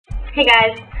Hey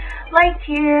guys, Lights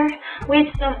here with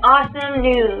some awesome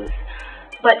news.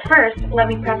 But first, let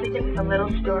me preface it with a little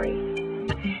story.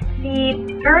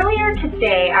 See, earlier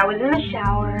today I was in the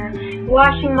shower,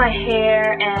 washing my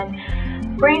hair and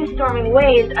brainstorming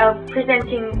ways of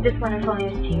presenting this wonderful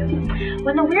news to you,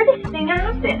 when the weirdest thing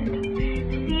happened.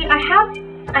 See, I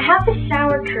have the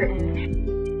shower curtain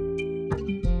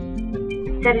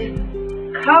that is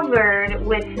covered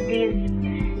with these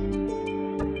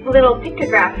little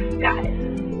pictograph guys.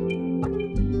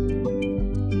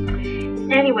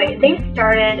 Anyway, they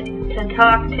started to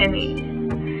talk to me,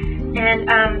 and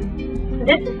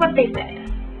this is what they said.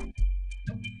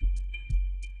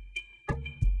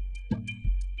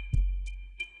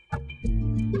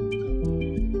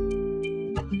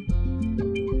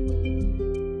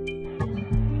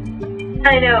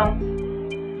 I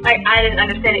know, I didn't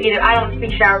understand it either. I don't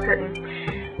speak shower curtain.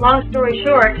 Long story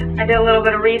short, I did a little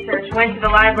bit of research, went to the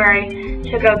library,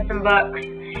 took out some books,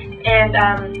 and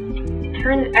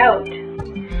turns out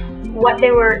what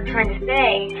they were trying to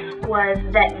say was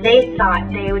that they thought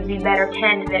they would be better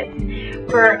candidates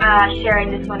for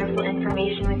sharing this wonderful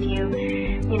information with you.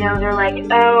 You know, they're like,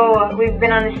 oh, we've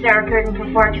been on the shower curtain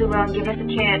for far too long, give us a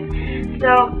chance.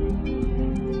 So,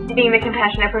 being the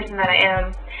compassionate person that I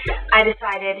am, I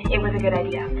decided it was a good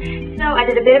idea. So I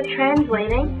did a bit of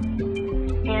translating,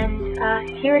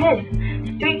 and here it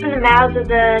is, straight from the mouths of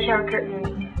the shower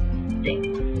curtain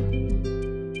thing.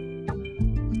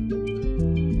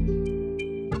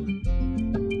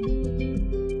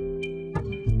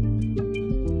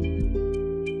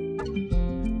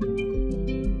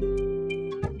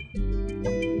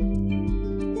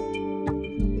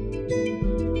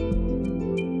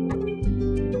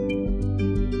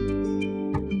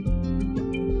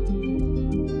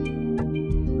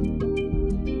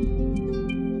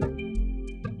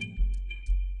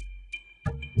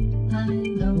 I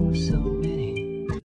know so